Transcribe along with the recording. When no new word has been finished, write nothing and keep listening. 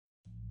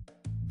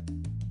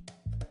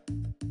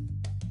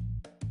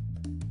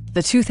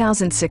the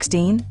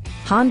 2016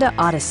 Honda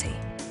Odyssey.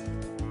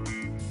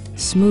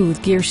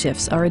 Smooth gear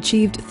shifts are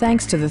achieved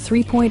thanks to the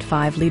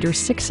 3.5-liter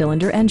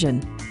six-cylinder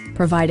engine,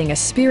 providing a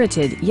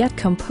spirited yet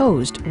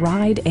composed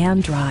ride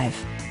and drive.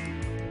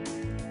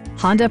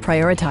 Honda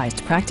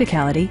prioritized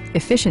practicality,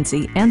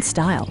 efficiency, and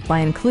style by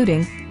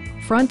including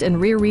front and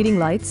rear reading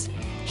lights,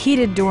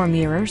 heated door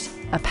mirrors,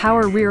 a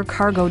power rear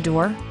cargo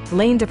door,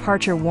 lane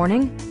departure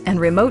warning,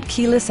 and remote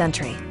keyless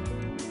entry.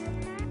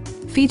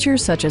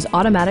 Features such as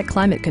automatic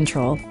climate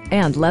control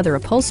and leather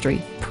upholstery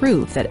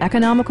prove that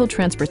economical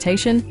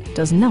transportation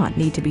does not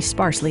need to be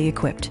sparsely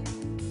equipped.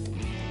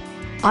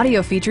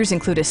 Audio features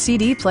include a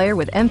CD player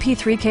with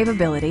MP3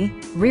 capability,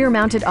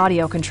 rear-mounted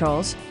audio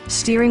controls,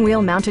 steering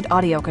wheel-mounted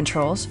audio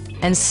controls,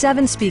 and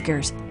 7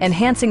 speakers,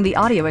 enhancing the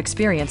audio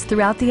experience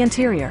throughout the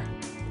interior.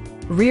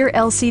 Rear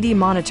LCD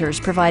monitors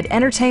provide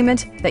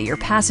entertainment that your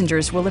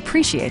passengers will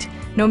appreciate,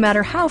 no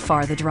matter how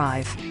far the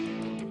drive.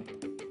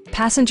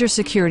 Passenger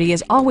security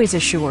is always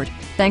assured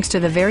thanks to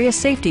the various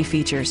safety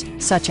features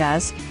such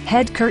as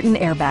head curtain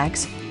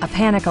airbags, a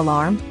panic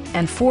alarm,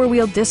 and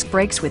 4-wheel disc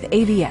brakes with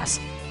ABS.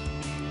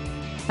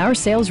 Our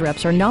sales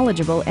reps are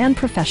knowledgeable and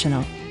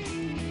professional.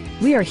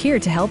 We are here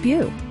to help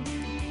you.